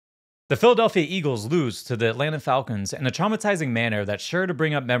The Philadelphia Eagles lose to the Atlanta Falcons in a traumatizing manner that's sure to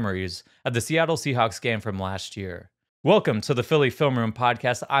bring up memories of the Seattle Seahawks game from last year. Welcome to the Philly Film Room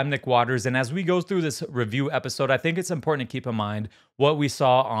podcast. I'm Nick Waters, and as we go through this review episode, I think it's important to keep in mind what we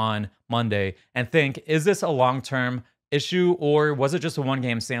saw on Monday and think, is this a long-term issue or was it just a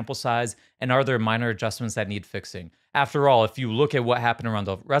one-game sample size, and are there minor adjustments that need fixing? After all, if you look at what happened around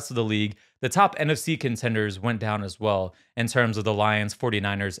the rest of the league, the top NFC contenders went down as well in terms of the Lions,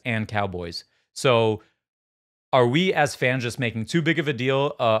 49ers, and Cowboys. So are we as fans just making too big of a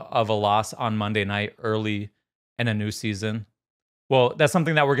deal of a loss on Monday night early in a new season? Well, that's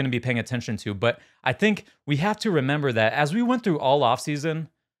something that we're going to be paying attention to. But I think we have to remember that as we went through all offseason,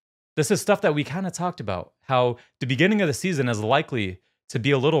 this is stuff that we kind of talked about, how the beginning of the season is likely to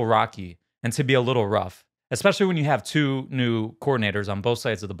be a little rocky and to be a little rough, especially when you have two new coordinators on both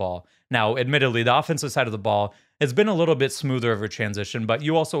sides of the ball. Now, admittedly, the offensive side of the ball has been a little bit smoother of a transition, but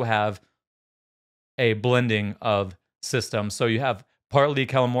you also have a blending of systems. So you have partly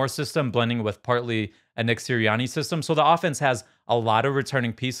Kellen Moore's system blending with partly a Nick Sirianni system. So the offense has a lot of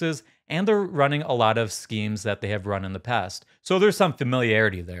returning pieces, and they're running a lot of schemes that they have run in the past. So there's some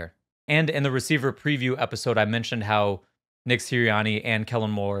familiarity there. And in the receiver preview episode, I mentioned how Nick Sirianni and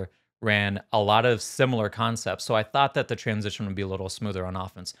Kellen Moore ran a lot of similar concepts. So I thought that the transition would be a little smoother on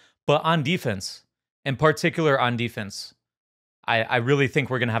offense. But on defense, in particular on defense, I really think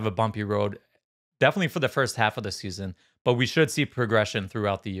we're going to have a bumpy road, definitely for the first half of the season, but we should see progression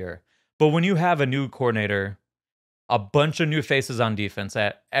throughout the year. But when you have a new coordinator, a bunch of new faces on defense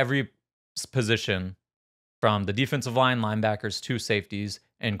at every position, from the defensive line, linebackers, to safeties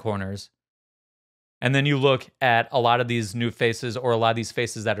and corners, and then you look at a lot of these new faces, or a lot of these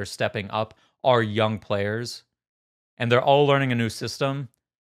faces that are stepping up are young players, and they're all learning a new system.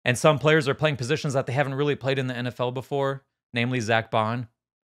 And some players are playing positions that they haven't really played in the NFL before, namely Zach Bond.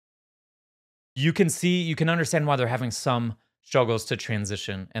 You can understand why they're having some struggles to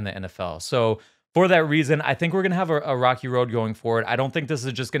transition in the NFL. So for that reason, I think we're going to have a rocky road going forward. I don't think this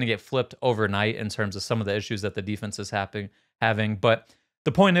is just going to get flipped overnight in terms of some of the issues that the defense is having. But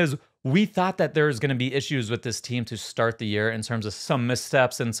the point is, we thought that there was going to be issues with this team to start the year in terms of some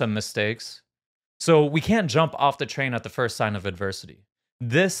missteps and some mistakes. So we can't jump off the train at the first sign of adversity.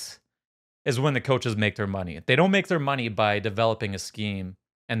 This is when the coaches make their money. They don't make their money by developing a scheme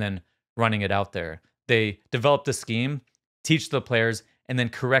and then running it out there. They develop the scheme, teach the players, and then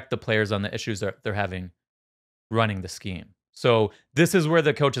correct the players on the issues that they're having running the scheme. So this is where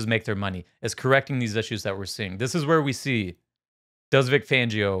the coaches make their money, is correcting these issues that we're seeing. This is where we see, does Vic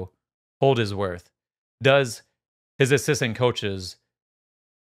Fangio hold his worth? Does his assistant coaches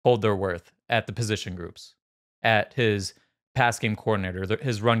hold their worth at the position groups, at his pass game coordinator,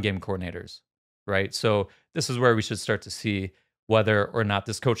 his run game coordinators, right? So this is where we should start to see whether or not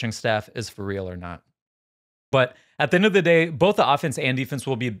this coaching staff is for real or not. But at the end of the day, both the offense and defense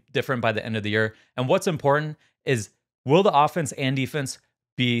will be different by the end of the year. And what's important is, will the offense and defense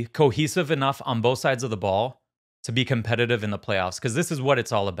be cohesive enough on both sides of the ball to be competitive in the playoffs? Because this is what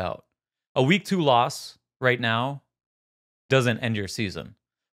it's all about. A week 2 loss right now doesn't end your season.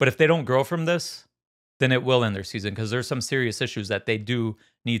 But if they don't grow from this, then it will end their season, because there's some serious issues that they do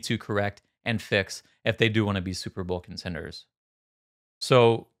need to correct and fix if they do want to be Super Bowl contenders.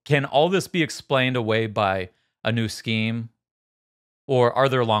 So can all this be explained away by a new scheme, or are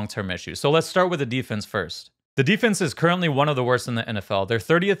there long-term issues? So let's start with the defense first. The defense is currently one of the worst in the NFL. They're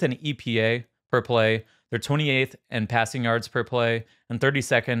 30th in EPA per play, they're 28th in passing yards per play, and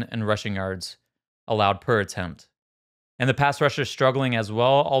 32nd in rushing yards allowed per attempt. And the pass rush is struggling as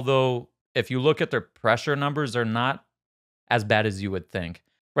well, although if you look at their pressure numbers, they're not as bad as you would think.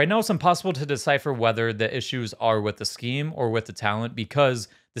 Right now, it's impossible to decipher whether the issues are with the scheme or with the talent, because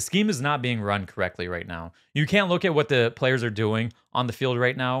the scheme is not being run correctly right now. You can't look at what the players are doing on the field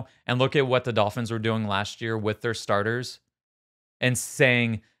right now and look at what the Dolphins were doing last year with their starters and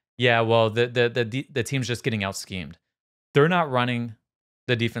saying, yeah, well, the team's just getting out-schemed. They're not running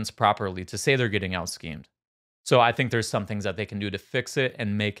the defense properly to say they're getting out-schemed. So I think there's some things that they can do to fix it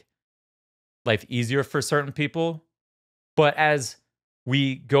and make life easier for certain people. But as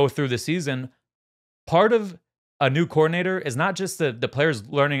we go through the season, part of a new coordinator is not just the players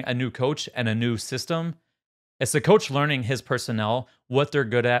learning a new coach and a new system. It's the coach learning his personnel, what they're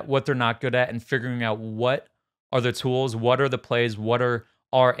good at, what they're not good at, and figuring out what are the tools, what are the plays, what are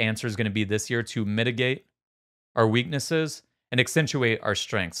our answers going to be this year to mitigate our weaknesses and accentuate our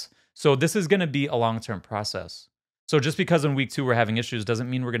strengths. So this is going to be a long-term process. So just because in week 2 we're having issues doesn't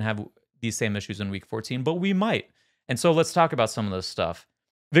mean we're going to have these same issues in week 14, but we might. And so let's talk about some of this stuff.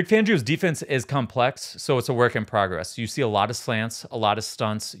 Vic Fangio's defense is complex, so it's a work in progress. You see a lot of slants, a lot of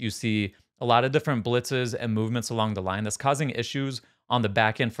stunts. You see a lot of different blitzes and movements along the line that's causing issues on the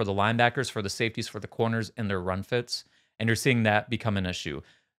back end for the linebackers, for the safeties, for the corners, and their run fits. And you're seeing that become an issue.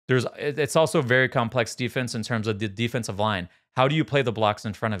 It's also a very complex defense in terms of the defensive line. How do you play the blocks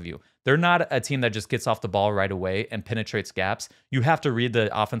in front of you? They're not a team that just gets off the ball right away and penetrates gaps. You have to read the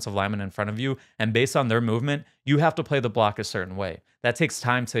offensive lineman in front of you, and based on their movement, you have to play the block a certain way. That takes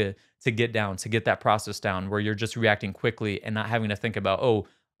time to get down, to get that process down, where you're just reacting quickly and not having to think about, oh,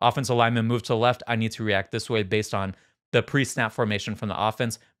 offensive lineman moved to the left, I need to react this way based on the pre-snap formation from the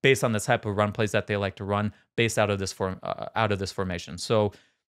offense, based on the type of run plays that they like to run, based out of this formation. So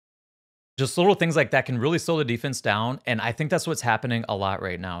just little things like that can really slow the defense down. And I think that's what's happening a lot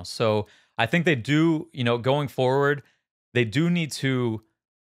right now. So I think they do, going forward, they do need to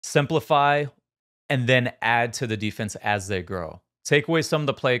simplify and then add to the defense as they grow. Take away some of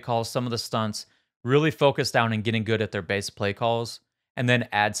the play calls, some of the stunts, really focus down and getting good at their base play calls, and then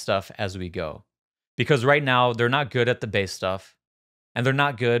add stuff as we go. Because right now, they're not good at the base stuff, and they're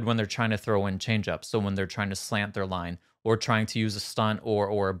not good when they're trying to throw in changeups. So when they're trying to slant their line or trying to use a stunt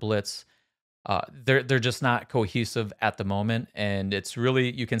or a blitz, they're just not cohesive at the moment. And it's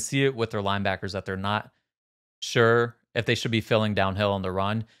really, you can see it with their linebackers that they're not sure if they should be filling downhill on the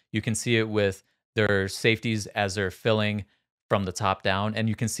run. You can see it with their safeties as they're filling from the top down, and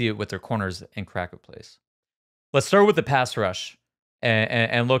you can see it with their corners in crack of place. Let's start with the pass rush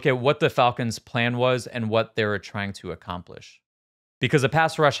and look at what the Falcons' plan was and what they were trying to accomplish. Because the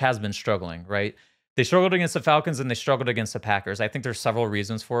pass rush has been struggling, right? They struggled against the Falcons and they struggled against the Packers. I think there's several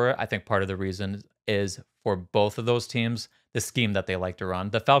reasons for it. I think part of the reason is for both of those teams, the scheme that they like to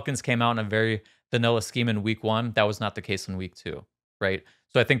run. The Falcons came out in a very vanilla scheme in week 1. That was not the case in week 2, right?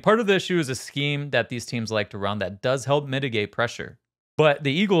 So I think part of the issue is a scheme that these teams like to run that does help mitigate pressure. But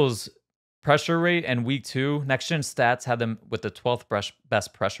the Eagles' pressure rate in week 2, Next Gen Stats had them with the 12th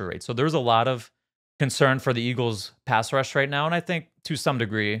best pressure rate. So there's a lot of concern for the Eagles' pass rush right now. And I think to some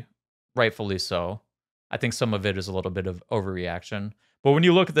degree, rightfully so. I think some of it is a little bit of overreaction. But when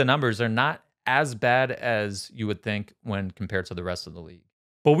you look at the numbers, they're not as bad as you would think when compared to the rest of the league.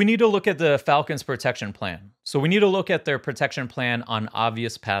 But we need to look at the Falcons' protection plan. So we need to look at their protection plan on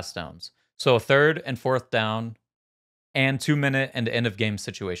obvious pass downs. So 3rd and 4th down and 2-minute and end of game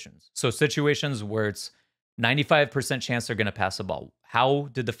situations. So situations where it's 95% chance they're going to pass the ball. How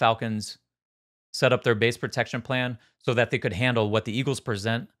did the Falcons set up their base protection plan so that they could handle what the Eagles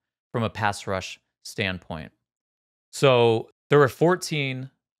present from a pass rush standpoint? So there were 14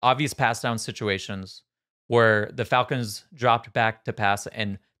 obvious pass down situations where the Falcons dropped back to pass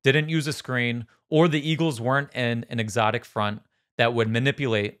and didn't use a screen, or the Eagles weren't in an exotic front that would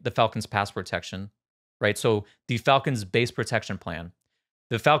manipulate the Falcons' pass protection, right? So the Falcons' base protection plan.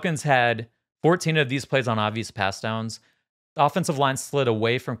 The Falcons had 14 of these plays on obvious pass downs. The offensive line slid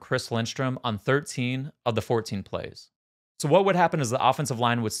away from Chris Lindstrom on 13 of the 14 plays. So what would happen is the offensive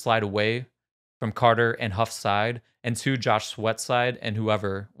line would slide away from Carter and Huff's side and to Josh Sweat's side and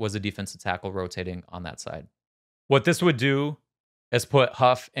whoever was a defensive tackle rotating on that side. What this would do is put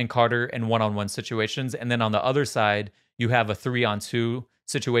Huff and Carter in one-on-one situations. And then on the other side, you have a 3-on-2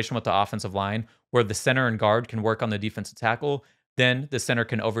 situation with the offensive line where the center and guard can work on the defensive tackle. Then the center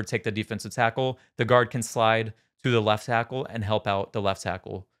can overtake the defensive tackle. The guard can slide to the left tackle and help out the left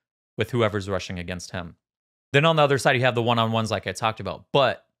tackle with whoever's rushing against him. Then on the other side, you have the one-on-ones like I talked about.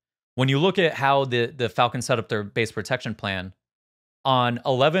 But when you look at how the Falcons set up their base protection plan, on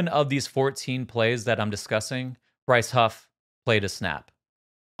 11 of these 14 plays that I'm discussing, Bryce Huff played a snap.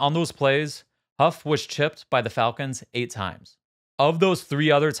 On those plays, Huff was chipped by the Falcons 8 times. Of those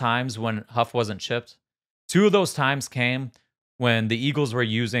 3 other times when Huff wasn't chipped, 2 of those times came when the Eagles were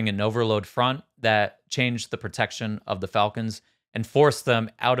using an overload front that changed the protection of the Falcons and forced them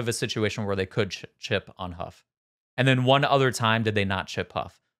out of a situation where they could chip on Huff. And then 1 other time did they not chip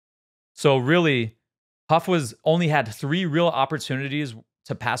Huff. So really, Huff only had 3 real opportunities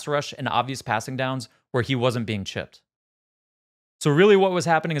to pass rush and obvious passing downs where he wasn't being chipped. So really what was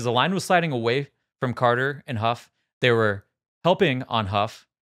happening is the line was sliding away from Carter and Huff. They were helping on Huff,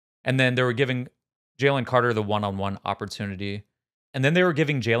 and then they were giving Jalen Carter the one-on-one opportunity. And then they were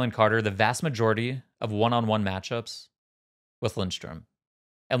giving Jalen Carter the vast majority of one-on-one matchups with Lindstrom.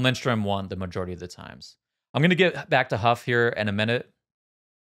 And Lindstrom won the majority of the times. I'm going to get back to Huff here in a minute.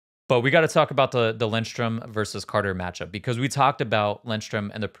 But we got to talk about the Lindstrom versus Carter matchup, because we talked about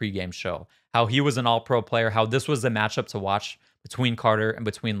Lindstrom in the pregame show, how he was an all-pro player, how this was the matchup to watch between Carter and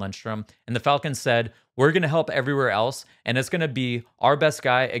between Lindstrom. And the Falcons said, we're going to help everywhere else, and it's going to be our best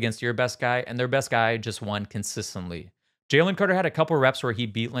guy against your best guy, and their best guy just won consistently. Jalen Carter had a couple reps where he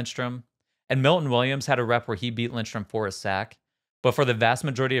beat Lindstrom, and Milton Williams had a rep where he beat Lindstrom for a sack. But for the vast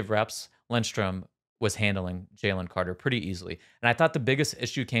majority of reps, Lindstrom was handling Jalen Carter pretty easily. And I thought the biggest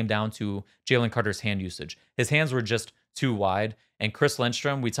issue came down to Jalen Carter's hand usage. His hands were just too wide. And Chris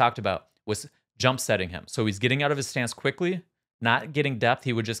Lindstrom, we talked about, was jump setting him. So he's getting out of his stance quickly, not getting depth.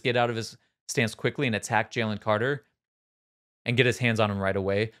 He would just get out of his stance quickly and attack Jalen Carter and get his hands on him right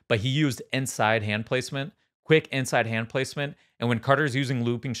away. But he used inside hand placement, quick inside hand placement. And when Carter's using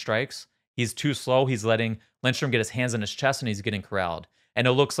looping strikes, he's too slow. He's letting Lindstrom get his hands in his chest and he's getting corralled. And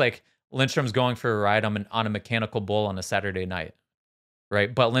it looks like Lindstrom's going for a ride on a mechanical bull on a Saturday night,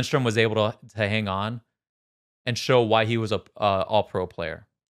 right? But Lindstrom was able to hang on and show why he was a all-pro player,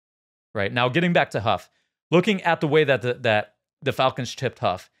 right? Now, getting back to Huff, looking at the way that the Falcons chipped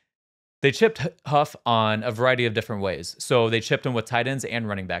Huff, they chipped Huff on a variety of different ways. So they chipped him with tight ends and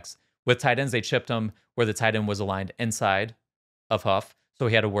running backs. With tight ends, they chipped him where the tight end was aligned inside of Huff, so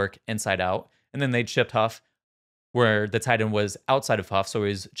he had to work inside out. And then they chipped Huff where the tight end was outside of Huff, so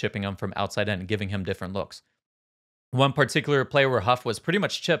he's chipping him from outside in and giving him different looks. One particular play where Huff was pretty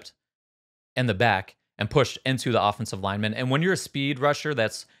much chipped in the back and pushed into the offensive lineman. And when you're a speed rusher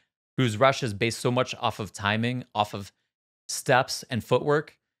whose rush is based so much off of timing, off of steps and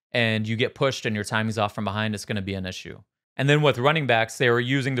footwork, and you get pushed and your timing's off from behind, it's going to be an issue. And then with running backs, they were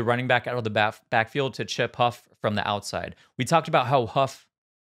using the running back out of the backfield to chip Huff from the outside. We talked about how Huff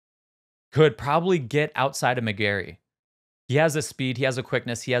could probably get outside of McGarry. He has the speed, he has the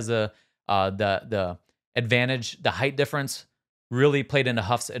quickness, he has the advantage, the height difference really played into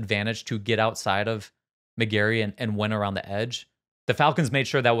Huff's advantage to get outside of McGarry and win around the edge. The Falcons made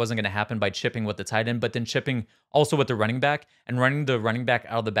sure that wasn't going to happen by chipping with the tight end, but then chipping also with the running back and running the running back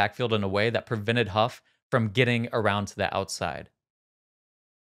out of the backfield in a way that prevented Huff from getting around to the outside.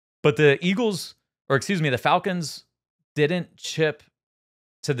 But the Falcons didn't chip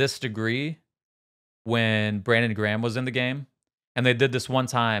to this degree when Brandon Graham was in the game. And they did this one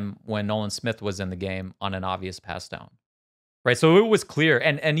time when Nolan Smith was in the game on an obvious pass down. Right? So it was clear.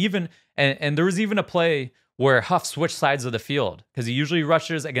 And there was even a play where Huff switched sides of the field because he usually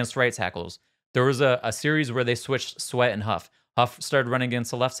rushes against right tackles. There was a series where they switched Sweat and Huff. Huff started running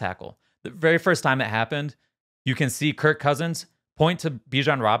against the left tackle. The very first time it happened, you can see Kirk Cousins point to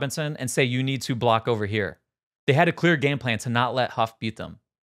Bijan Robinson and say, you need to block over here. They had a clear game plan to not let Huff beat them.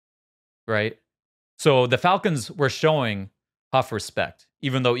 Right? So the Falcons were showing Huff respect,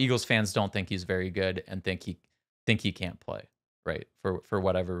 even though Eagles fans don't think he's very good and think he can't play, right? For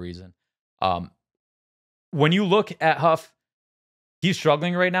whatever reason. When you look at Huff, he's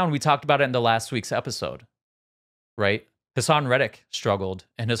struggling right now, and we talked about it in the last week's episode, right? Hassan Reddick struggled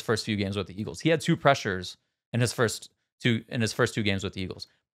in his first few games with the Eagles. He had 2 pressures in his first two games with the Eagles.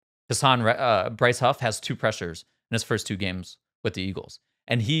 Bryce Huff has 2 pressures in his first 2 games with the Eagles.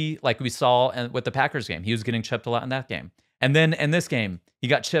 And he, like we saw with the Packers game, he was getting chipped a lot in that game. And then in this game, he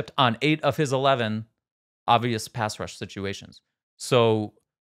got chipped on 8 of his 11 obvious pass rush situations. So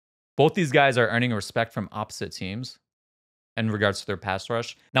both these guys are earning respect from opposite teams in regards to their pass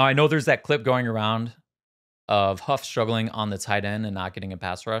rush. Now, I know there's that clip going around of Huff struggling on the tight end and not getting a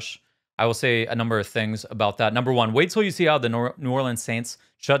pass rush. I will say a number of things about that. Number one, wait till you see how the New Orleans Saints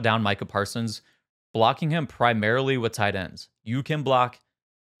shut down Micah Parsons, blocking him primarily with tight ends. You can block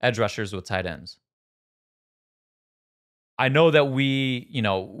edge rushers with tight ends. I know that when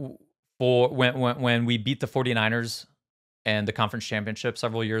we beat the 49ers and the conference championship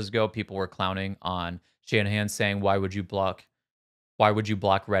several years ago, people were clowning on Shanahan saying, why would you block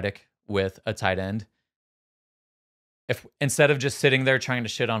Reddick with a tight end? If instead of just sitting there trying to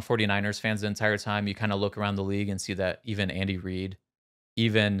shit on 49ers fans the entire time, you kind of look around the league and see that even Andy Reid,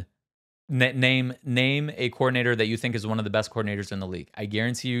 even name a coordinator that you think is one of the best coordinators in the league. I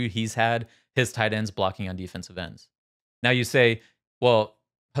guarantee you he's had his tight ends blocking on defensive ends. Now you say, well,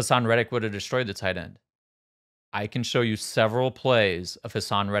 Hassan Reddick would have destroyed the tight end. I can show you several plays of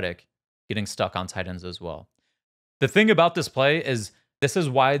Hassan Reddick getting stuck on tight ends as well. The thing about this play is this is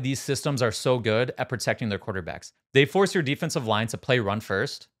why these systems are so good at protecting their quarterbacks. They force your defensive line to play run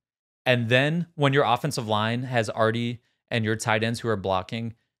first. And then when your offensive line has already, and your tight ends who are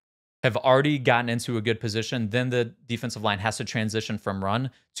blocking have already gotten into a good position, then the defensive line has to transition from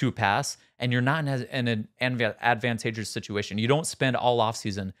run to pass, and you're not in an advantageous situation. You don't spend all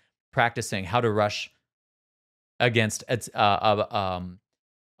offseason practicing how to rush against a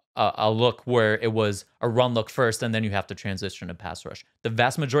look where it was a run look first, and then you have to transition to pass rush. The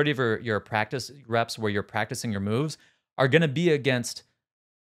vast majority of your practice reps where you're practicing your moves are going to be against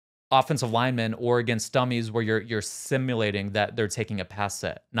offensive linemen or against dummies where you're simulating that they're taking a pass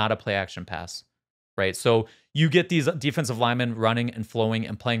set, not a play action pass, right? So you get these defensive linemen running and flowing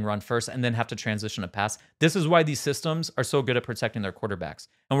and playing run first and then have to transition to pass. This is why these systems are so good at protecting their quarterbacks.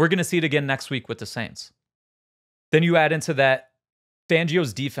 And we're going to see it again next week with the Saints. Then you add into that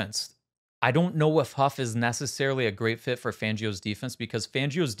Fangio's defense. I don't know if Huff is necessarily a great fit for Fangio's defense because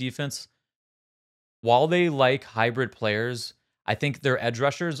Fangio's defense, while they like hybrid players, I think their edge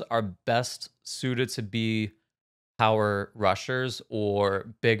rushers are best suited to be power rushers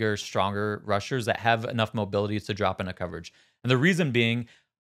or bigger, stronger rushers that have enough mobility to drop into coverage. And the reason being,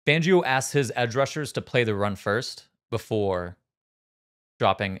 Fangio asks his edge rushers to play the run first before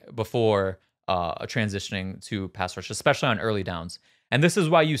transitioning to pass rush, especially on early downs. And this is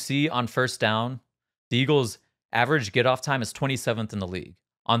why you see on first down, the Eagles' average get off time is 27th in the league.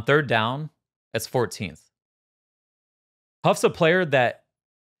 On third down, it's 14th. Huff's a player that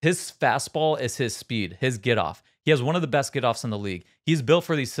his fastball is his speed, his get off. He has one of the best get offs in the league. He's built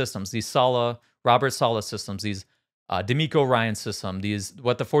for these systems, these Robert Saleh systems, these D'Amico Ryan system, these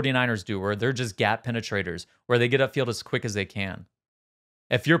what the 49ers do, where they're just gap penetrators, where they get upfield as quick as they can.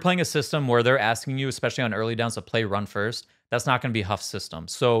 If you're playing a system where they're asking you, especially on early downs, to play run first, that's not going to be Huff's system.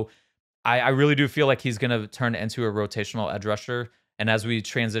 So I really do feel like he's going to turn into a rotational edge rusher. And as we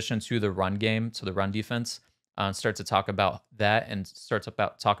transition to the run game, to the run defense, start to talk about that and start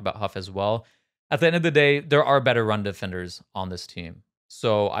to talk about Huff as well. At the end of the day, there are better run defenders on this team.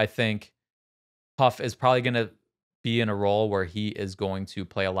 So I think Huff is probably going to be in a role where he is going to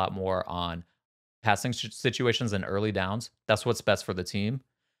play a lot more on passing situations and early downs. That's what's best for the team.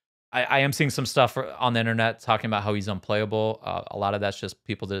 I am seeing some stuff on the internet talking about how he's unplayable. A lot of that's just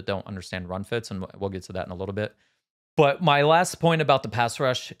people that don't understand run fits, and we'll get to that in a little bit. But my last point about the pass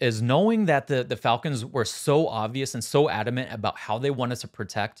rush is knowing that the Falcons were so obvious and so adamant about how they wanted to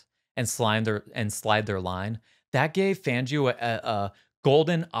protect and slide their line. That gave Fangio a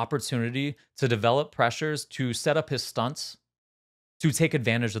golden opportunity to develop pressures, to set up his stunts, to take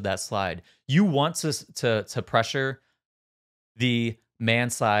advantage of that slide. You want to pressure the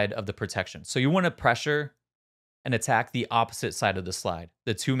man side of the protection. So you want to pressure and attack the opposite side of the slide,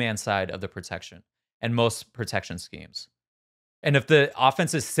 the two-man side of the protection, and most protection schemes. And if the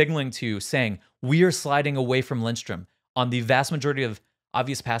offense is signaling to you, saying, we are sliding away from Lindstrom on the vast majority of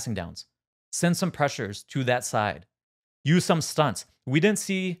obvious passing downs, send some pressures to that side. Use some stunts. We didn't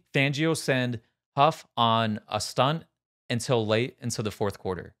see Fangio send Huff on a stunt until late into the fourth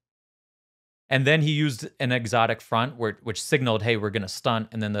quarter. And then he used an exotic front which signaled, hey, we're going to stunt.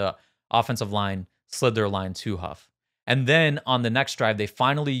 And then the offensive line slid their line to Huff. And then on the next drive, they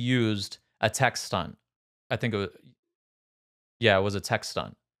finally used a tech stunt. I think it was a tech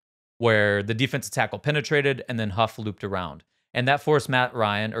stunt where the defensive tackle penetrated and then Huff looped around. And that forced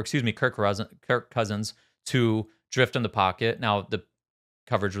Kirk Cousins to drift in the pocket. Now, the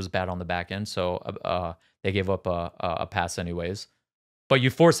coverage was bad on the back end, so they gave up a pass anyways. But you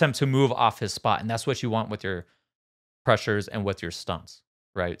force him to move off his spot, and that's what you want with your pressures and with your stunts,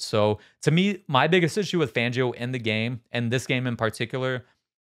 right? So to me, my biggest issue with Fangio in the game, and this game in particular,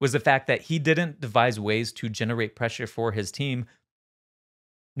 was the fact that he didn't devise ways to generate pressure for his team,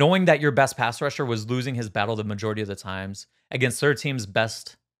 knowing that your best pass rusher was losing his battle the majority of the times against their team's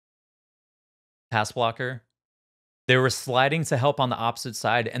best pass blocker. They were sliding to help on the opposite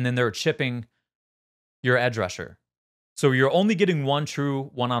side, and then they were chipping your edge rusher. So you're only getting one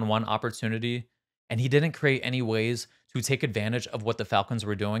true one-on-one opportunity, and he didn't create any ways to take advantage of what the Falcons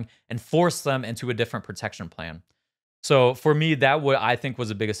were doing and force them into a different protection plan. So for me, that what I think was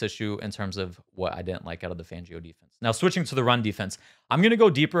the biggest issue in terms of what I didn't like out of the Fangio defense. Now, switching to the run defense, I'm going to go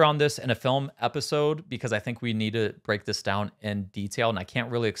deeper on this in a film episode because I think we need to break this down in detail, and I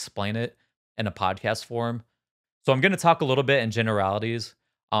can't really explain it in a podcast form. So I'm going to talk a little bit in generalities,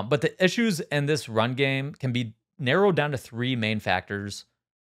 but the issues in this run game can be narrowed down to three main factors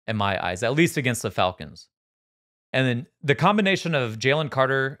in my eyes, at least against the Falcons. And then the combination of Jalen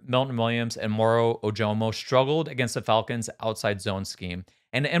Carter, Milton Williams, and Moro Ojomo struggled against the Falcons' outside zone scheme.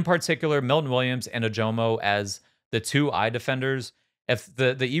 And in particular, Milton Williams and Ojomo as the two eye defenders. If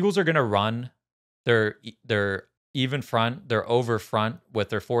the Eagles are going to run their even front, their over front with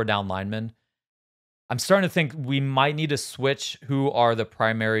their four down linemen, I'm starting to think we might need to switch who are the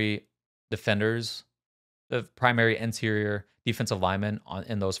primary defenders, the primary interior defensive linemen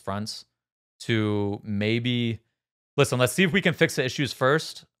in those fronts to maybe... Listen, let's see if we can fix the issues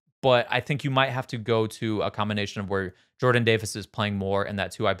first, but I think you might have to go to a combination of where Jordan Davis is playing more in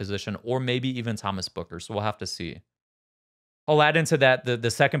that two-eye position, or maybe even Thomas Booker, so we'll have to see. I'll add into that, the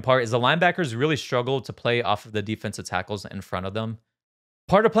second part is the linebackers really struggle to play off of the defensive tackles in front of them.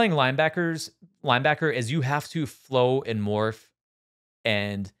 Part of playing linebacker is you have to flow and morph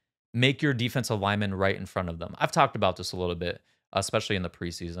and make your defensive linemen right in front of them. I've talked about this a little bit, especially in the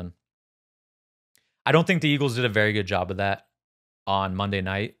preseason. I don't think the Eagles did a very good job of that on Monday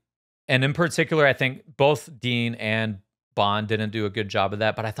night. And in particular, I think both Dean and Bond didn't do a good job of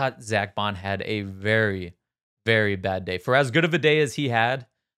that, but I thought Zach Bond had a very, very bad day. For as good of a day as he had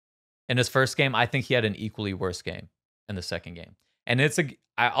in his first game, I think he had an equally worse game in the second game. And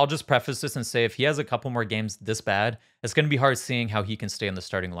I'll just preface this and say if he has a couple more games this bad, it's going to be hard seeing how he can stay in the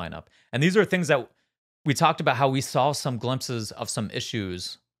starting lineup. And these are things that we talked about, how we saw some glimpses of some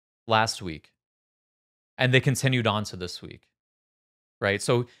issues last week, and they continued on to this week, right?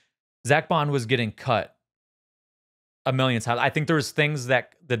 So Zach Bond was getting cut a million times. I think there was things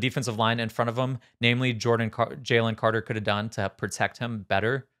that the defensive line in front of him, namely Jalen Carter, could have done to protect him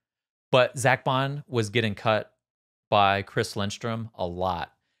better. But Zach Bond was getting cut by Chris Lindstrom a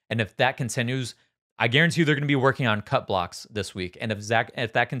lot. And if that continues, I guarantee you they're going to be working on cut blocks this week. And if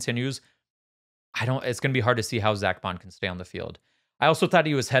that continues, it's going to be hard to see how Zach Bond can stay on the field. I also thought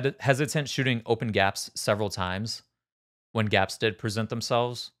he was hesitant shooting open gaps several times when gaps did present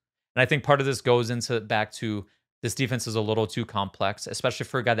themselves. And I think part of this goes back to this defense is a little too complex, especially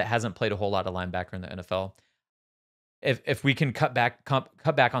for a guy that hasn't played a whole lot of linebacker in the NFL. If we can cut back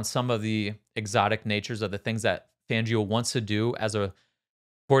on some of the exotic natures of the things that Fangio wants to do as a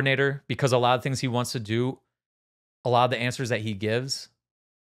coordinator, because a lot of things he wants to do, a lot of the answers that he gives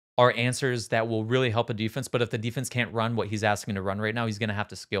are answers that will really help a defense. But if the defense can't run what he's asking to run right now, he's going to have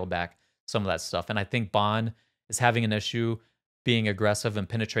to scale back some of that stuff. And I think Bond is having an issue being aggressive and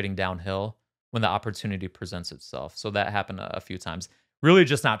penetrating downhill when the opportunity presents itself. So that happened a few times. Really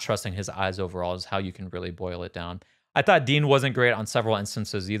just not trusting his eyes overall is how you can really boil it down. I thought Dean wasn't great on several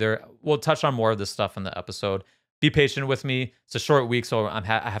instances either. We'll touch on more of this stuff in the episode. Be patient with me. It's a short week, so I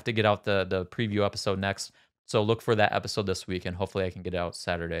have to get out the preview episode next. So look for that episode this week, and hopefully I can get it out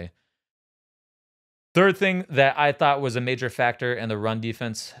Saturday. Third thing that I thought was a major factor in the run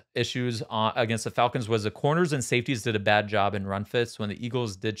defense issues against the Falcons was the corners and safeties did a bad job in run fits when the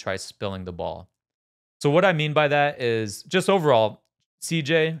Eagles did try spilling the ball. So what I mean by that is just overall,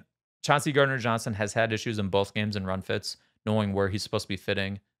 Chauncey Gardner-Johnson has had issues in both games in run fits, knowing where he's supposed to be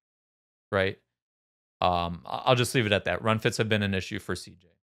fitting, right? I'll just leave it at that. Run fits have been an issue for CJ.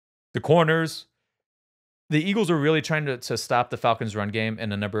 The corners, the Eagles are really trying to stop the Falcons' run game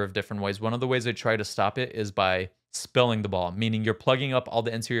in a number of different ways. One of the ways they try to stop it is by spilling the ball, meaning you're plugging up all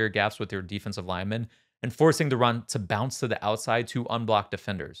the interior gaps with your defensive linemen and forcing the run to bounce to the outside to unblock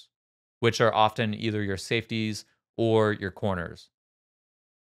defenders, which are often either your safeties or your corners.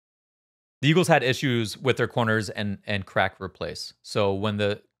 The Eagles had issues with their corners and crack replace. So when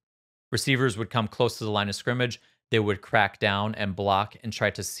the receivers would come close to the line of scrimmage, they would crack down and block and try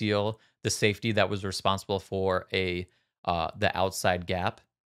to seal the safety that was responsible for the outside gap.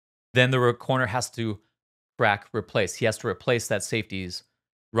 Then the corner has to crack replace. He has to replace that safety's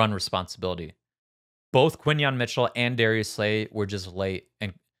run responsibility. Both Quinyon Mitchell and Darius Slay were just late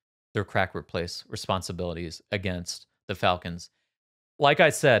in their crack replace responsibilities against the Falcons. Like I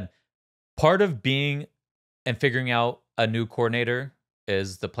said, part of being and figuring out a new coordinator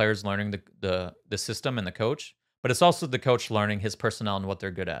is the players learning the system and the coach, but it's also the coach learning his personnel and what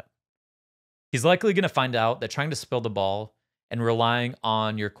they're good at. He's likely going to find out that trying to spill the ball and relying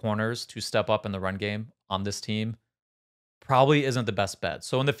on your corners to step up in the run game on this team probably isn't the best bet.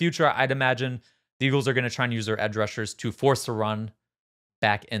 So in the future, I'd imagine the Eagles are going to try and use their edge rushers to force the run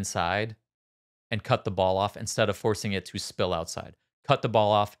back inside and cut the ball off instead of forcing it to spill outside. Cut the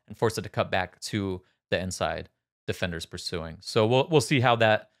ball off and force it to cut back to the inside defenders pursuing. So we'll see how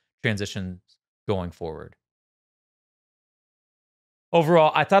that transitions going forward.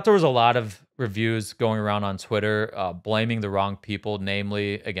 Overall, I thought there was a lot of reviews going around on Twitter blaming the wrong people.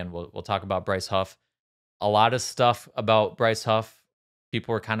 Namely, again, we'll talk about Bryce Huff. A lot of stuff about Bryce Huff.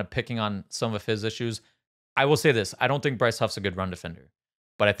 People were kind of picking on some of his issues. I will say this. I don't think Bryce Huff's a good run defender.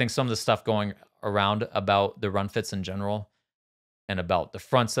 But I think some of the stuff going around about the run fits in general and about the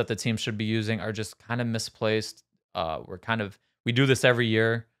fronts that the team should be using are just kind of misplaced. We do this every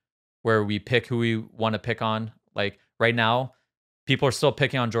year where we pick who we want to pick on. Like right now, people are still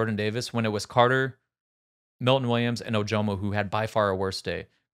picking on Jordan Davis when it was Carter, Milton Williams, and Ojomo who had by far a worse day.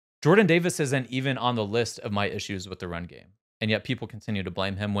 Jordan Davis isn't even on the list of my issues with the run game. And yet people continue to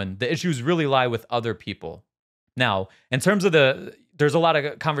blame him when the issues really lie with other people. Now, in terms of there's a lot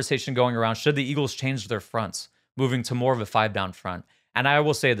of conversation going around. Should the Eagles change their fronts, moving to more of a 5-down front? And I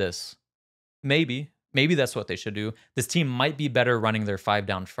will say this, maybe that's what they should do. This team might be better running their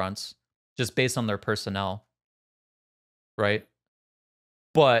 5-down fronts just based on their personnel, right?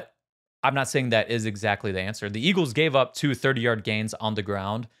 But I'm not saying that is exactly the answer. The Eagles gave up 2 30-yard gains on the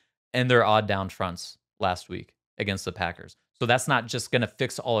ground and their odd down fronts last week against the Packers. So that's not just going to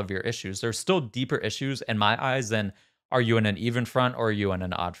fix all of your issues. There's still deeper issues in my eyes than are you in an even front or are you in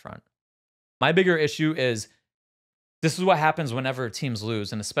an odd front? My bigger issue is this is what happens whenever teams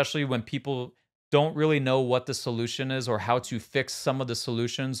lose, and especially when people don't really know what the solution is or how to fix some of the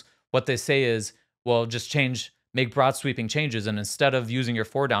solutions. What they say is, well, just make broad sweeping changes, and instead of using your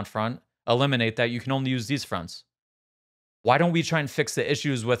 4-down front, eliminate that. You can only use these fronts. Why don't we try and fix the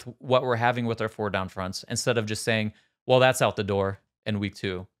issues with what we're having with our 4-down fronts instead of just saying, well, that's out the door in week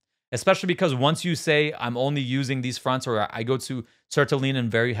 2? Especially because once you say, I'm only using these fronts, or I start to lean in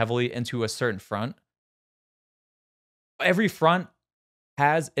very heavily into a certain front, every front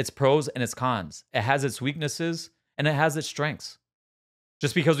has its pros and its cons. It has its weaknesses and it has its strengths.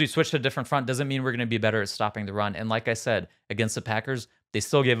 Just because we switch to a different front doesn't mean we're going to be better at stopping the run. And like I said, against the Packers, they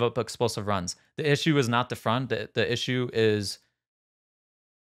still gave up explosive runs. The issue is not the front. The issue is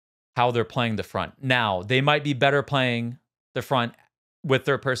how they're playing the front. Now, they might be better playing the front with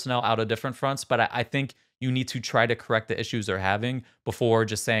their personnel out of different fronts, but I think you need to try to correct the issues they're having before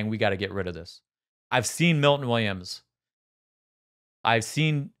just saying, we got to get rid of this. I've seen Milton Williams. I've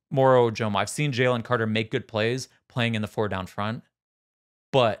seen Moro Ojomo. I've seen Jalen Carter make good plays playing in the 4-down front,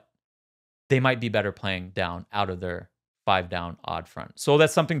 but they might be better playing down out of their 5-down odd front. So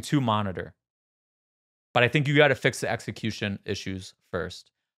that's something to monitor. But I think you got to fix the execution issues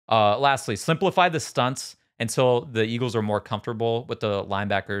first. Lastly, simplify the stunts until the Eagles are more comfortable with the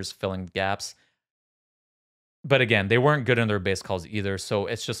linebackers filling gaps. But again, they weren't good in their base calls either, so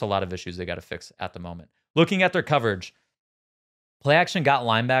it's just a lot of issues they got to fix at the moment. Looking at their coverage, play action got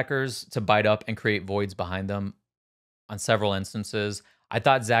linebackers to bite up and create voids behind them on several instances. I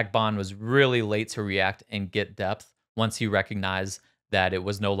thought Zach Bond was really late to react and get depth once he recognized that it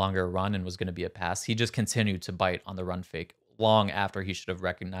was no longer a run and was going to be a pass. He just continued to bite on the run fake long after he should have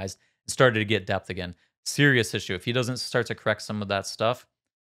recognized and started to get depth again. Serious issue. If he doesn't start to correct some of that stuff,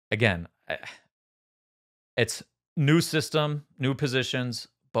 again, it's new system, new positions,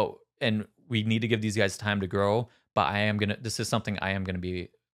 and we need to give these guys time to grow. But this is something I am gonna be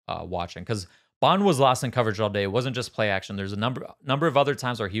watching, because Bond was lost in coverage all day. It wasn't just play action. There's a number of other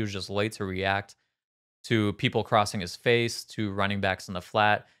times where he was just late to react to people crossing his face, to running backs in the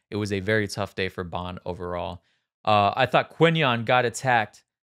flat. It was a very tough day for Bond overall. I thought Quinion got attacked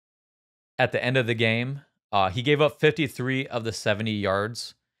at the end of the game. He gave up 53 of the 70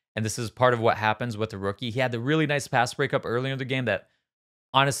 yards. And this is part of what happens with the rookie. He had the really nice pass breakup earlier in the game that,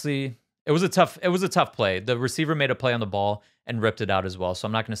 honestly, it was a tough play. The receiver made a play on the ball and ripped it out as well. So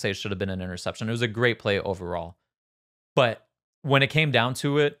I'm not going to say it should have been an interception. It was a great play overall. But when it came down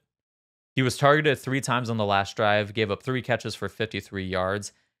to it, he was targeted 3 times on the last drive, gave up 3 catches for 53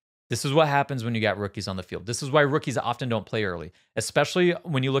 yards. This is what happens when you got rookies on the field. This is why rookies often don't play early, especially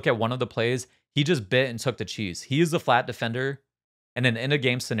when you look at one of the plays. He just bit and took the cheese. He is the flat defender. And then in a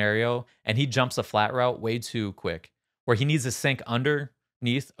game scenario, and he jumps a flat route way too quick, where he needs to sink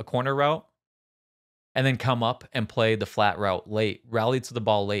underneath a corner route and then come up and play the flat route late, rally to the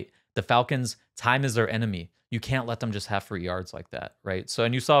ball late. The Falcons, time is their enemy. You can't let them just have free yards like that, right? So,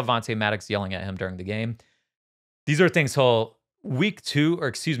 and you saw Avonte Maddox yelling at him during the game. These are things week 3,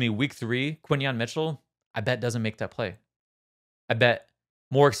 Quinion Mitchell, I bet doesn't make that play. I bet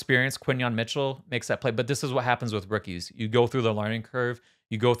more experienced Quinion Mitchell makes that play. But this is what happens with rookies. You go through the learning curve.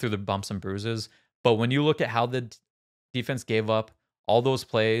 You go through the bumps and bruises. But when you look at how the defense gave up all those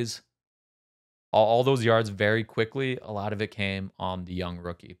plays, all those yards very quickly, a lot of it came on the young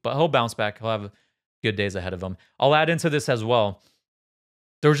rookie. But he'll bounce back. He'll have good days ahead of him. I'll add into this as well.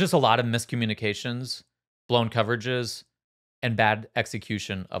 There was just a lot of miscommunications, blown coverages, and bad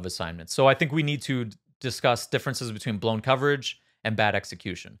execution of assignments. So I think we need to discuss differences between blown coverage and bad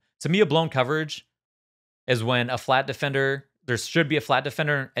execution. To me, a blown coverage is when a flat defender, there should be a flat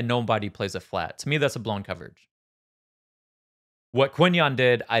defender and nobody plays a flat. To me, that's a blown coverage. What Quinion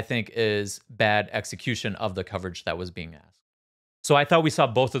did, I think, is bad execution of the coverage that was being asked. So I thought we saw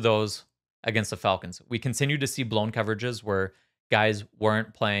both of those against the Falcons. We continued to see blown coverages where guys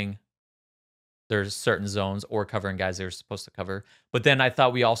weren't playing there's certain zones or covering guys they're supposed to cover. But then I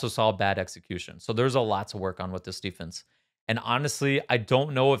thought we also saw bad execution. So there's a lot to work on with this defense. And honestly, I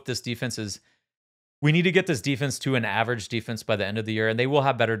don't know if this defense we need to get this defense to an average defense by the end of the year, and they will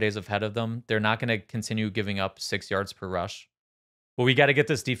have better days ahead of them. They're not going to continue giving up 6 yards per rush. But we got to get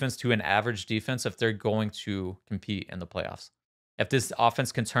this defense to an average defense if they're going to compete in the playoffs. If this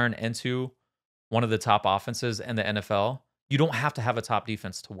offense can turn into one of the top offenses in the NFL, you don't have to have a top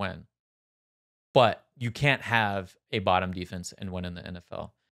defense to win. But you can't have a bottom defense and win in the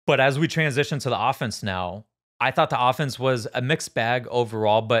NFL. But as we transition to the offense now, I thought the offense was a mixed bag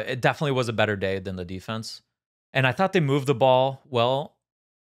overall, but it definitely was a better day than the defense. And I thought they moved the ball well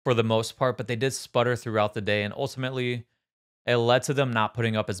for the most part, but they did sputter throughout the day. And ultimately, it led to them not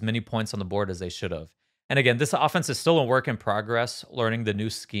putting up as many points on the board as they should have. And again, this offense is still a work in progress, learning the new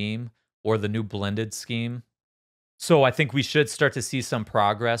scheme or the new blended scheme. So I think we should start to see some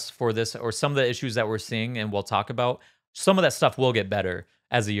progress for this, or some of the issues that we're seeing, and we'll talk about. Some of that stuff will get better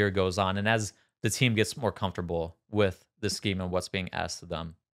as the year goes on and as the team gets more comfortable with the scheme and what's being asked of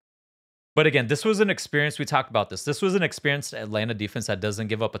them. But again, this was an experience. We talked about this. This was an experienced Atlanta defense that doesn't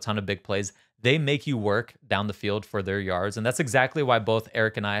give up a ton of big plays. They make you work down the field for their yards. And that's exactly why both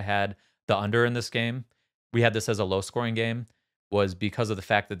Eric and I had the under in this game. We had this as a low scoring game, was because of the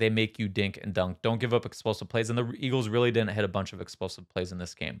fact that they make you dink and dunk. Don't give up explosive plays. And the Eagles really didn't hit a bunch of explosive plays in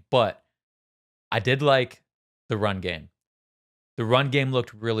this game. But I did like the run game. The run game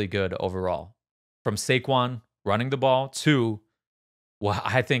looked really good overall. From Saquon running the ball to what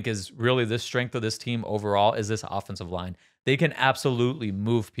I think is really the strength of this team overall is this offensive line. They can absolutely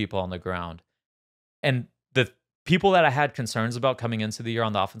move people on the ground. And the people that I had concerns about coming into the year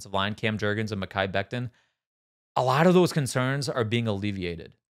on the offensive line, Cam Jurgens and Mekhi Becton, a lot of those concerns are being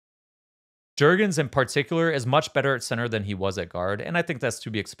alleviated. Jurgens in particular is much better at center than he was at guard, and I think that's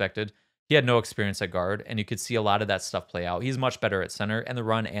to be expected. He had no experience at guard, and you could see a lot of that stuff play out. He's much better at center and the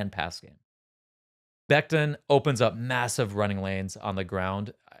run and pass game. Becton opens up massive running lanes on the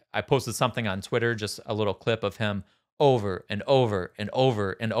ground. I posted something on Twitter, just a little clip of him over and over and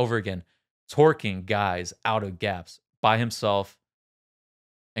over and over again, torquing guys out of gaps by himself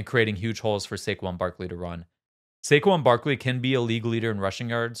and creating huge holes for Saquon Barkley to run. Saquon Barkley can be a league leader in rushing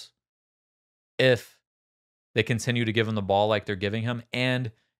yards if they continue to give him the ball like they're giving him,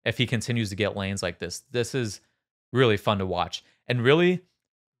 and if he continues to get lanes like this. This is really fun to watch. And really,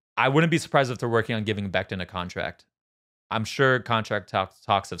 I wouldn't be surprised if they're working on giving Becton a contract. I'm sure contract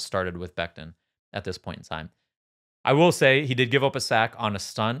talks have started with Becton at this point in time. I will say he did give up a sack on a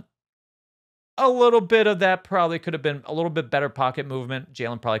stunt. A little bit of that probably could have been a little bit better pocket movement.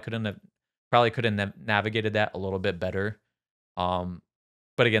 Jalen probably could have navigated that a little bit better.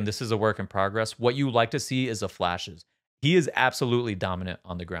 But again, this is a work in progress. What you like to see is the flashes. He is absolutely dominant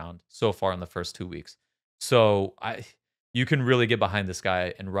on the ground so far in the first 2 weeks. So you can really get behind this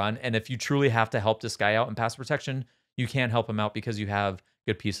guy and run. And if you truly have to help this guy out in pass protection, you can help him out because you have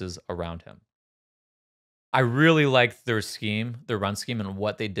good pieces around him. I really liked their scheme, their run scheme, and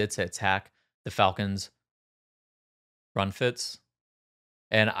what they did to attack the Falcons' run fits.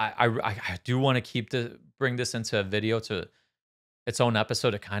 And I do want to bring this into a video, to its own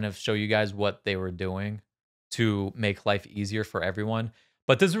episode, to kind of show you guys what they were doing to make life easier for everyone.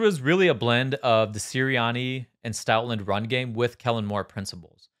 But this was really a blend of the Sirianni and Stoutland run game with Kellen Moore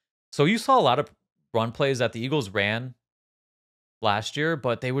principles. So you saw a lot of run plays that the Eagles ran last year,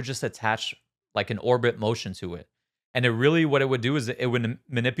 but they would just attach like an orbit motion to it. And what it would do is it would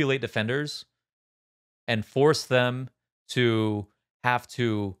manipulate defenders and force them to have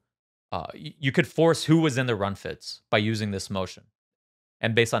to, you could force who was in the run fits by using this motion.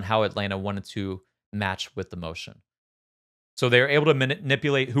 And based on how Atlanta wanted to match with the motion. So they were able to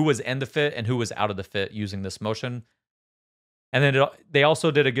manipulate who was in the fit and who was out of the fit using this motion. And then they also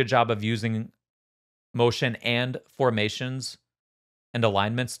did a good job of using motion and formations and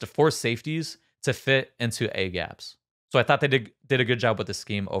alignments to force safeties to fit into A gaps. So I thought they did a good job with the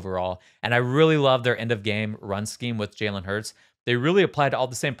scheme overall. And I really love their end of game run scheme with Jalen Hurts. They really applied all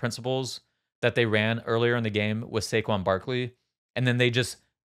the same principles that they ran earlier in the game with Saquon Barkley. And then they just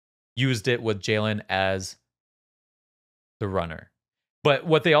used it with Jalen as the runner. But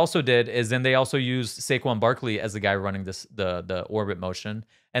what they also did is then they also used Saquon Barkley as the guy running the orbit motion.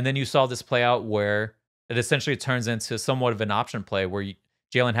 And then you saw this play out where it essentially turns into somewhat of an option play where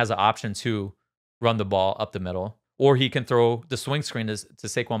Jalen has an option to run the ball up the middle, or he can throw the swing screen to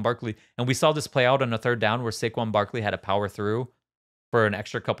Saquon Barkley. And we saw this play out on a third down where Saquon Barkley had to power through for an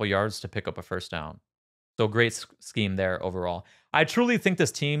extra couple yards to pick up a first down. So great scheme there overall. I truly think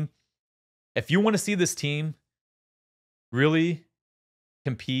this team, if you want to see this team really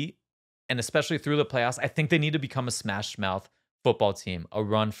compete, and especially through the playoffs, I think they need to become a smash mouth football team, a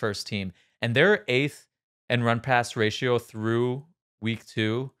run first team. And they're 8th in run pass ratio through week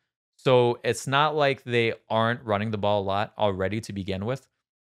 2. So it's not like they aren't running the ball a lot already to begin with.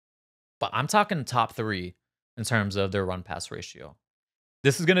 But I'm talking top 3 in terms of their run pass ratio.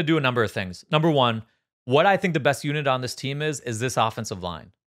 This is going to do a number of things. Number one, what I think the best unit on this team is this offensive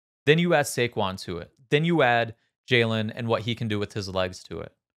line. Then you add Saquon to it. Then you add Jalen and what he can do with his legs to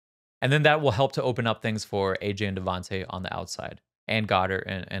it. And then that will help to open up things for AJ and Devontae on the outside, and Goddard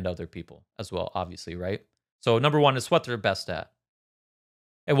and other people as well, obviously, right? So number one is what they're best at.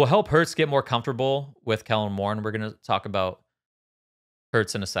 It will help Hurts get more comfortable with Kellen Moore, and we're going to talk about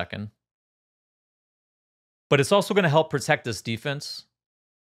Hurts in a second. But it's also going to help protect this defense,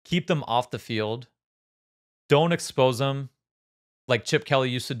 keep them off the field. Don't expose them like Chip Kelly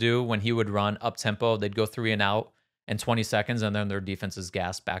used to do when he would run up tempo. They'd go 3 and out in 20 seconds, and then their defense is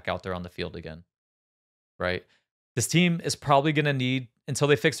gassed back out there on the field again. Right? This team is probably going to need, until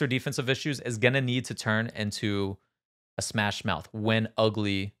they fix their defensive issues, is going to need to turn into a smash mouth, win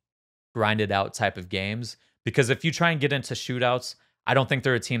ugly, grinded out type of games. Because if you try and get into shootouts, I don't think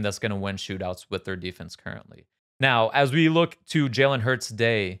they're a team that's going to win shootouts with their defense currently. Now, as we look to Jalen Hurts'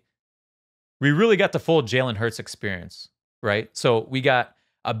 day, we really got the full Jalen Hurts experience, right? So we got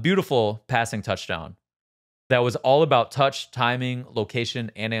a beautiful passing touchdown that was all about touch, timing,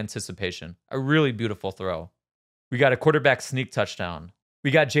 location, and anticipation. A really beautiful throw. We got a quarterback sneak touchdown. We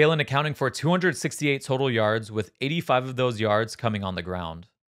got Jalen accounting for 268 total yards, with 85 of those yards coming on the ground.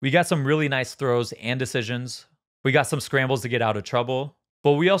 We got some really nice throws and decisions. We got some scrambles to get out of trouble.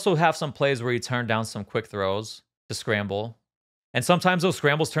 But we also have some plays where he turned down some quick throws to scramble. And sometimes those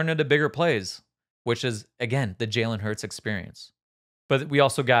scrambles turn into bigger plays, which is, again, the Jalen Hurts experience. But we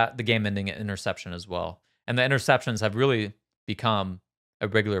also got the game-ending interception as well. And the interceptions have really become a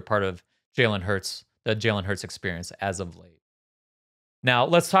regular part of the Jalen Hurts experience as of late. Now,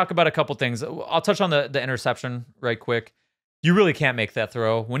 let's talk about a couple things. I'll touch on the interception right quick. You really can't make that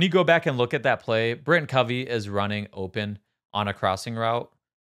throw. When you go back and look at that play, Britton Covey is running open on a crossing route.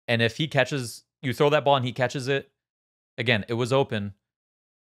 And if you throw that ball and he catches it, again, it was open.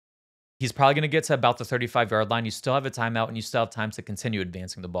 He's probably going to get to about the 35-yard line. You still have a timeout, and you still have time to continue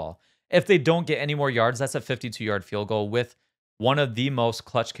advancing the ball. If they don't get any more yards, that's a 52-yard field goal with one of the most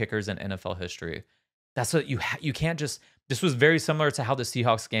clutch kickers in NFL history. That's what you can't just. This was very similar to how the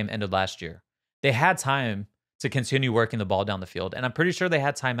Seahawks game ended last year. They had time to continue working the ball down the field, and I'm pretty sure they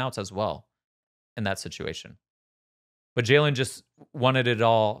had timeouts as well in that situation. But Jalen just wanted it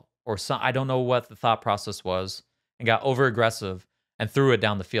all, or I don't know what the thought process was, and got over aggressive and threw it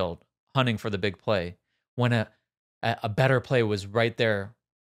down the field, hunting for the big play, when a better play was right there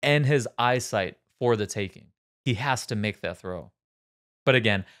in his eyesight for the taking. He has to make that throw. But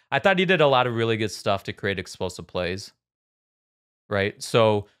again, I thought he did a lot of really good stuff to create explosive plays, right?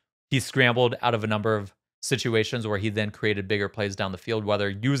 So he scrambled out of a number of situations where he then created bigger plays down the field, whether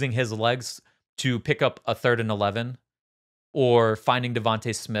using his legs to pick up a 3rd and 11, or finding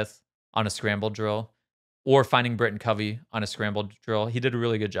Devontae Smith on a scramble drill, or finding Britton Covey on a scramble drill. He did a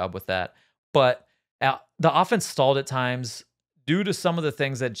really good job with that. But the offense stalled at times due to some of the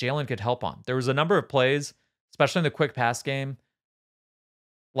things that Jalen could help on. There was a number of plays, especially in the quick pass game.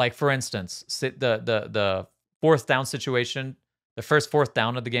 Like, for instance, the 4th down situation, the first 4th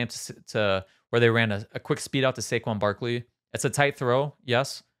down of the game to where they ran a quick speed out to Saquon Barkley. It's a tight throw,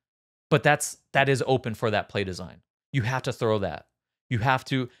 yes, but that is open for that play design. You have to throw that. You have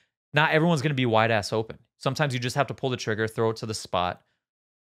to. Not everyone's going to be wide ass open. Sometimes you just have to pull the trigger, throw it to the spot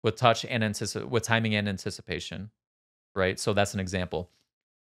with touch and with timing and anticipation, right? So that's an example.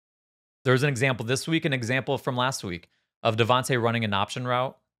 There's an example this week, an example from last week of Devontae running an option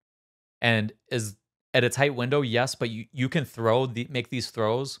route and is at a tight window, yes, but you can make these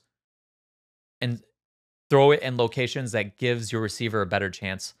throws and throw it in locations that gives your receiver a better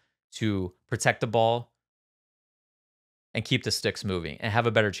chance to protect the ball and keep the sticks moving and have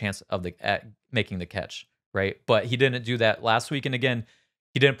a better chance at making the catch, right? But he didn't do that last week. And again,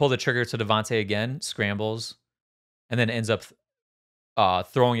 he didn't pull the trigger to Devontae again, scrambles, and then ends up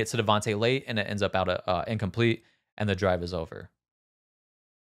throwing it to Devontae late, and it ends up out incomplete, and the drive is over.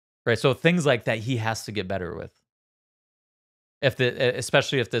 Right, so things like that he has to get better with.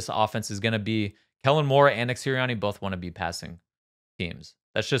 Especially if this offense is going to be, Kellen Moore and Nick Sirianni both want to be passing teams.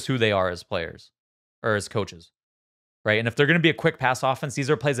 That's just who they are as players or as coaches, right? And if they're going to be a quick pass offense, these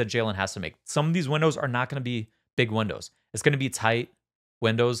are plays that Jalen has to make. Some of these windows are not going to be big windows. It's going to be tight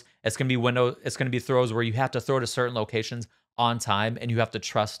windows. It's going to be throws where you have to throw to certain locations on time, and you have to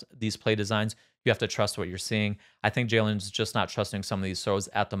trust these play designs. You have to trust what you're seeing. I think Jalen's just not trusting some of these throws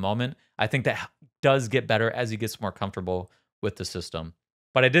at the moment. I think that does get better as he gets more comfortable with the system.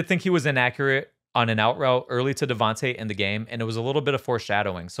 But I did think he was inaccurate on an out route early to Devontae in the game, and it was a little bit of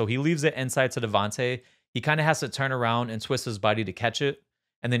foreshadowing. So he leaves it inside to Devontae. He kind of has to turn around and twist his body to catch it,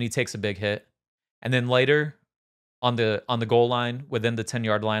 and then he takes a big hit. And then later on the goal line, within the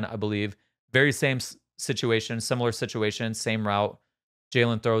 10-yard line, I believe, very same situation, similar situation, same route.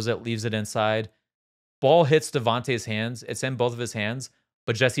 Jalen throws it, leaves it inside. Ball hits Devontae's hands. It's in both of his hands,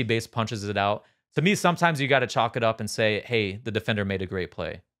 but Jesse Bates punches it out. To me, sometimes you got to chalk it up and say, hey, the defender made a great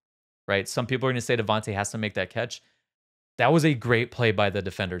play. right? Some people are going to say Devontae has to make that catch. That was a great play by the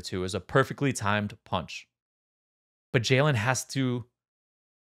defender, too. It was a perfectly timed punch. But Jalen has to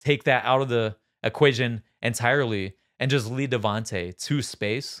take that out of the equation entirely and just lead Devontae to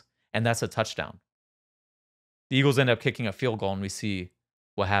space, and that's a touchdown. The Eagles end up kicking a field goal, and we see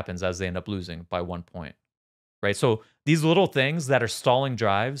what happens as they end up losing by 1 point, right? So these little things that are stalling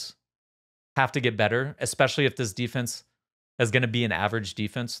drives have to get better, especially if this defense is going to be an average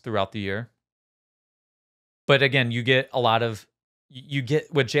defense throughout the year. But again, you get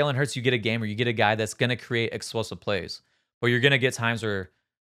with Jalen Hurts, you get a game where you get a guy that's going to create explosive plays, but you're going to get times where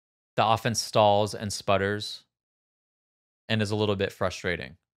the offense stalls and sputters and is a little bit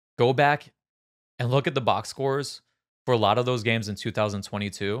frustrating. Go back and look at the box scores for a lot of those games in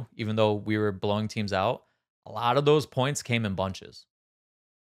 2022, even though we were blowing teams out. A lot of those points came in bunches.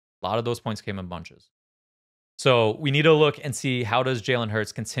 So we need to look and see, how does Jalen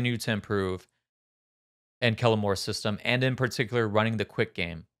Hurts continue to improve in Kellen Moore's system, and in particular running the quick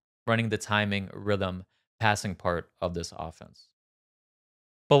game, running the timing, rhythm, passing part of this offense.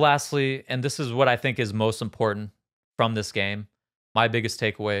 But lastly, and this is what I think is most important from this game, my biggest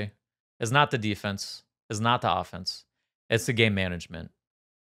takeaway is not the defense, is not the offense, it's the game management.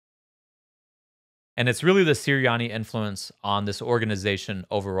 And it's really the Sirianni influence on this organization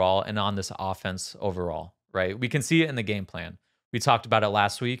overall and on this offense overall, right? We can see it in the game plan. We talked about it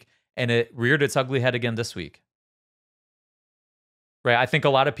last week, and it reared its ugly head again this week. Right? I think a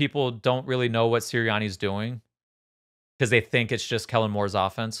lot of people don't really know what Sirianni's doing because they think it's just Kellen Moore's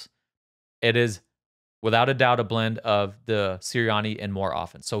offense. It is, without a doubt, a blend of the Sirianni and Moore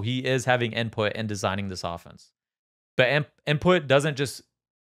offense. So he is having input in designing this offense. But input in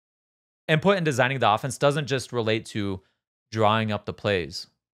designing the offense doesn't just relate to drawing up the plays.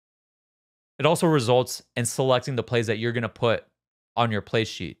 It also results in selecting the plays that you're going to put on your play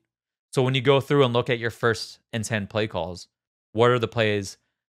sheet. So when you go through and look at your first and 10 play calls, what are the plays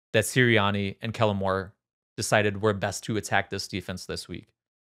that Sirianni and Kellen Moore decided were best to attack this defense this week?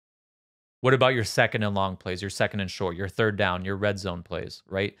 What about your second and long plays, your second and short, your third down, your red zone plays,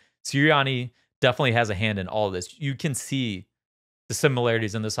 right? Sirianni definitely has a hand in all of this. You can see the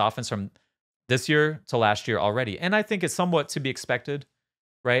similarities in this offense from this year to last year already. And I think it's somewhat to be expected,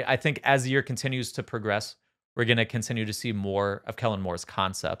 right? I think as the year continues to progress, we're going to continue to see more of Kellen Moore's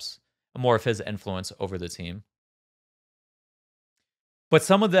concepts, more of his influence over the team. But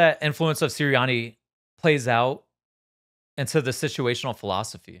some of that influence of Sirianni plays out into the situational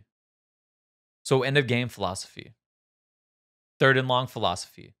philosophy. So end of game philosophy, third and long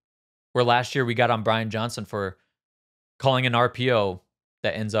philosophy, where last year we got on Brian Johnson for calling an RPO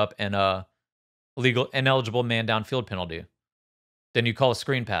that ends up in a legal ineligible man downfield penalty. Then you call a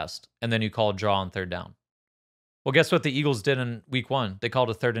screen pass, and then you call a draw on third down. Well, guess what the Eagles did in week 1? They called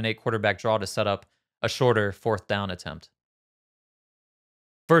a 3rd and 8 quarterback draw to set up a shorter 4th down attempt.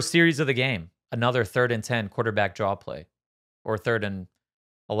 First series of the game, another 3rd and 10 quarterback draw play, or 3rd and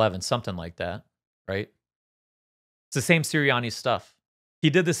 11, something like that, right? It's the same Sirianni stuff.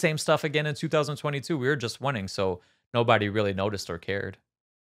 He did the same stuff again in 2022. We were just winning, so nobody really noticed or cared.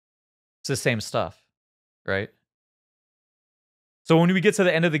 It's the same stuff, right? So when we get to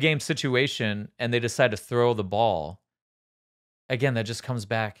the end of the game situation and they decide to throw the ball, again, that just comes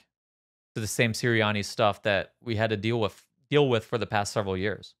back to the same Sirianni stuff that we had to deal with for the past several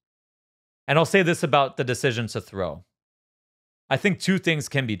years. And I'll say this about the decision to throw. I think two things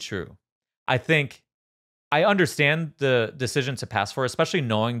can be true. I think I understand the decision to pass for, especially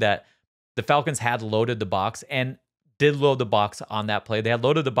knowing that the Falcons had loaded the box and did load the box on that play. They had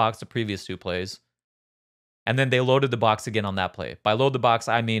loaded the box the previous 2 plays. And then they loaded the box again on that play. By load the box,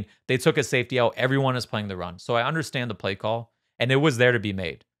 I mean they took a safety out. Everyone is playing the run. So I understand the play call, and it was there to be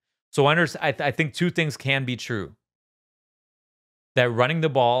made. So I think 2 things can be true. That running the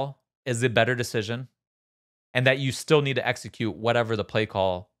ball is the better decision, and that you still need to execute whatever the play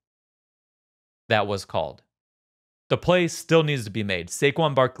call that was called. The play still needs to be made.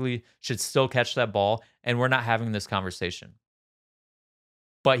 Saquon Barkley should still catch that ball, and we're not having this conversation.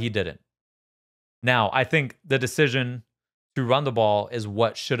 But he didn't. Now, I think the decision to run the ball is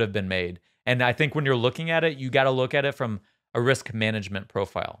what should have been made. And I think when you're looking at it, you got to look at it from a risk management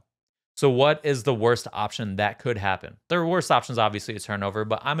profile. So what is the worst option that could happen? There are worse options, obviously, a turnover,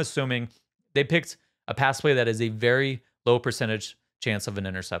 but I'm assuming they picked a pass play that is a very low percentage chance of an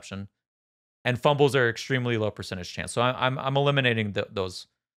interception, and fumbles are extremely low percentage chance. So I'm eliminating those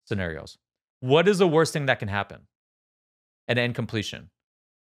scenarios. What is the worst thing that can happen? An incompletion,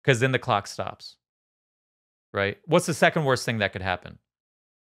 because then the clock stops. Right? What's the second worst thing that could happen?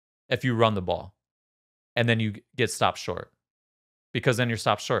 If you run the ball and then you get stopped short. because then you're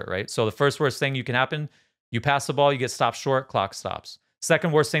stopped short, right? So the first worst thing you can happen, you pass the ball, you get stopped short, clock stops.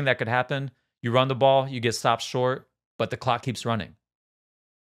 Second worst thing that could happen, you run the ball, you get stopped short, but the clock keeps running,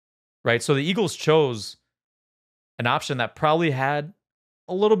 right? So the Eagles chose an option that probably had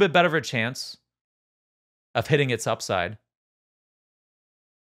a little bit better of a chance of hitting its upside,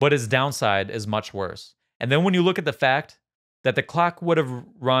 but its downside is much worse. And then when you look at the fact that the clock would have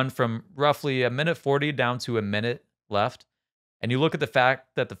run from roughly a minute 40 down to a minute left, and you look at the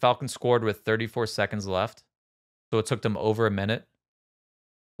fact that the Falcons scored with 34 seconds left, so it took them over a minute,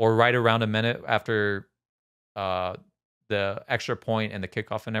 or right around a minute after the extra point and the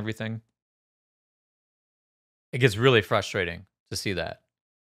kickoff and everything, it gets really frustrating to see that.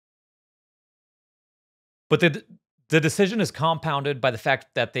 But the decision is compounded by the fact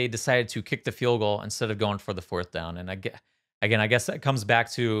that they decided to kick the field goal instead of going for the fourth down. And I guess that comes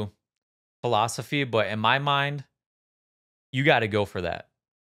back to philosophy, but in my mind, you got to go for that.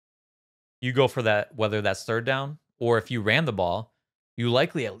 You go for that, whether that's third down or if you ran the ball, you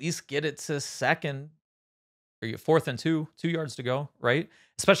likely at least get it to second or fourth and 2 yards to go, right?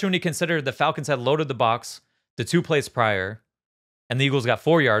 Especially when you consider the Falcons had loaded the box the 2 plays prior, and the Eagles got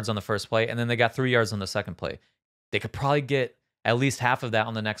 4 yards on the first play, and then they got 3 yards on the second play. They could probably get at least half of that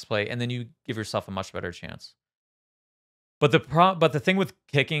on the next play, and then you give yourself a much better chance. But the thing with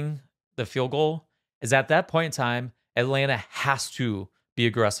kicking the field goal is at that point in time, Atlanta has to be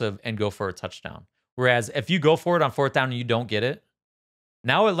aggressive and go for a touchdown. Whereas if you go for it on fourth down and you don't get it,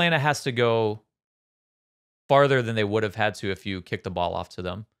 now Atlanta has to go farther than they would have had to if you kicked the ball off to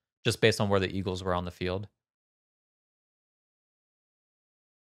them, just based on where the Eagles were on the field.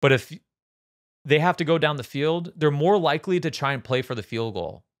 But if they have to go down the field, they're more likely to try and play for the field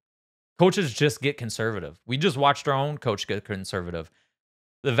goal. Coaches just get conservative. We just watched our own coach get conservative.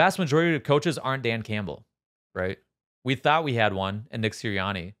 The vast majority of coaches aren't Dan Campbell, right? We thought we had one in Nick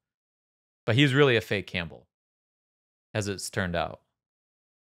Sirianni, but he's really a fake Campbell, as it's turned out.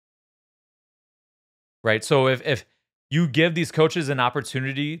 Right? So if you give these coaches an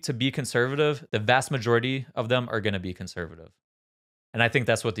opportunity to be conservative, the vast majority of them are going to be conservative. And I think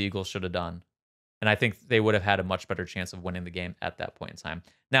that's what the Eagles should have done. And I think they would have had a much better chance of winning the game at that point in time.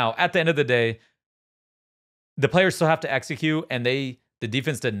 Now, at the end of the day, the players still have to execute, and the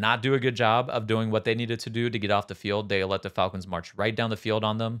defense did not do a good job of doing what they needed to do to get off the field. They let the Falcons march right down the field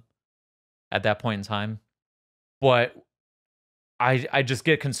on them at that point in time. But I just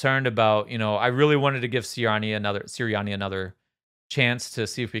get concerned about, I really wanted to give Sirianni another chance to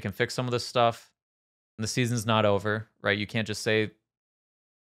see if we can fix some of this stuff. And the season's not over, right? You can't just say,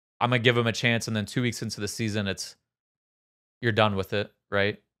 I'm going to give him a chance, and then 2 weeks into the season, you're done with it,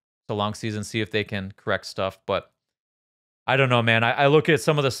 right? It's a long season, see if they can correct stuff. But I don't know, man. I look at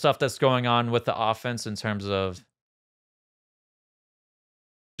some of the stuff that's going on with the offense in terms of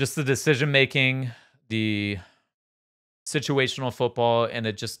just the decision-making, the situational football, and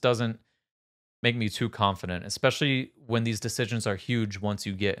it just doesn't make me too confident, especially when these decisions are huge once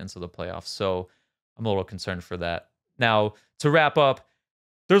you get into the playoffs. So I'm a little concerned for that. Now, to wrap up,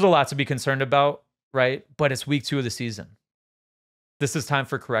 there's a lot to be concerned about, right? But it's week 2 of the season. This is time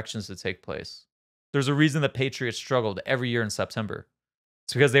for corrections to take place. There's a reason the Patriots struggled every year in September.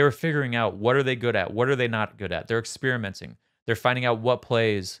 It's because they were figuring out what are they good at, what are they not good at. They're experimenting. They're finding out what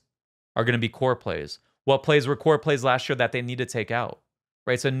plays are going to be core plays. What plays were core plays last year that they need to take out,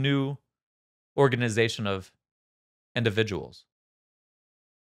 right? It's a new organization of individuals,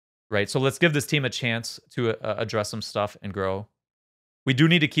 right? So let's give this team a chance to address some stuff and grow. We do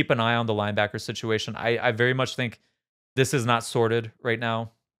need to keep an eye on the linebacker situation. I very much think this is not sorted right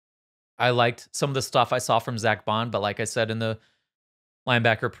now. I liked some of the stuff I saw from Zach Bond, but like I said in the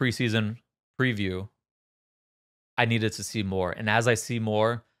linebacker preseason preview, I needed to see more. And as I see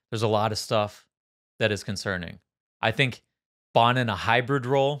more, there's a lot of stuff that is concerning. I think Bond in a hybrid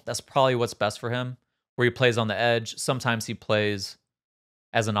role, that's probably what's best for him, where he plays on the edge. Sometimes he plays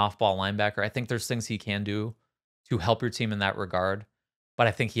as an off-ball linebacker. I think there's things he can do to help your team in that regard, but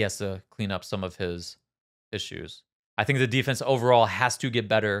I think he has to clean up some of his issues. I think the defense overall has to get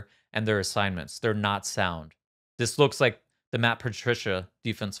better, and their assignments, they're not sound. This looks like the Matt Patricia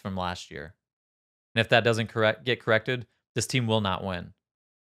defense from last year. And if that doesn't get corrected, this team will not win.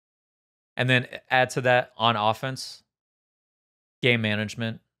 And then add to that on offense, game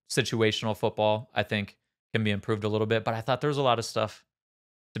management, situational football, I think can be improved a little bit. But I thought there was a lot of stuff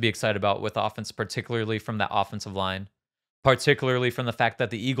to be excited about with offense, particularly from that offensive line, particularly from the fact that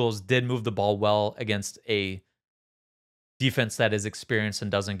the Eagles did move the ball well against a defense that is experienced and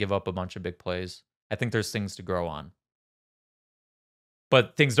doesn't give up a bunch of big plays. I think there's things to grow on.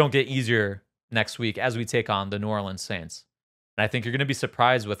 But things don't get easier next week as we take on the New Orleans Saints. And I think you're going to be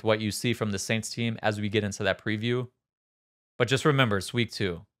surprised with what you see from the Saints team as we get into that preview. But just remember, it's week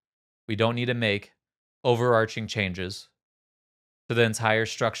 2. We don't need to make overarching changes to the entire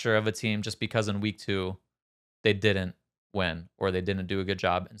structure of a team just because in week 2 they didn't win or they didn't do a good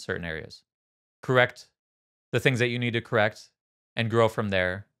job in certain areas. Correct the things that you need to correct and grow from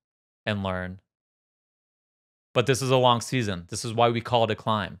there and learn. But this is a long season. This is why we call it a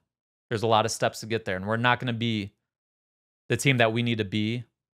climb. There's a lot of steps to get there, and we're not going to be the team that we need to be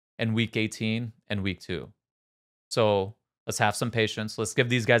in week 18 and week 2. So let's have some patience. Let's give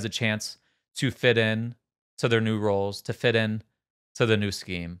these guys a chance to fit in to their new roles, to fit in to the new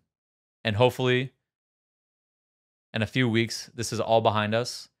scheme. And hopefully, in a few weeks, this is all behind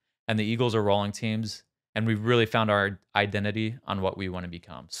us, and the Eagles are rolling teams, and we've really found our identity on what we want to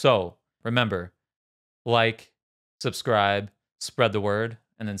become. So remember, like, subscribe, spread the word,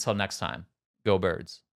 and until next time, go Birds.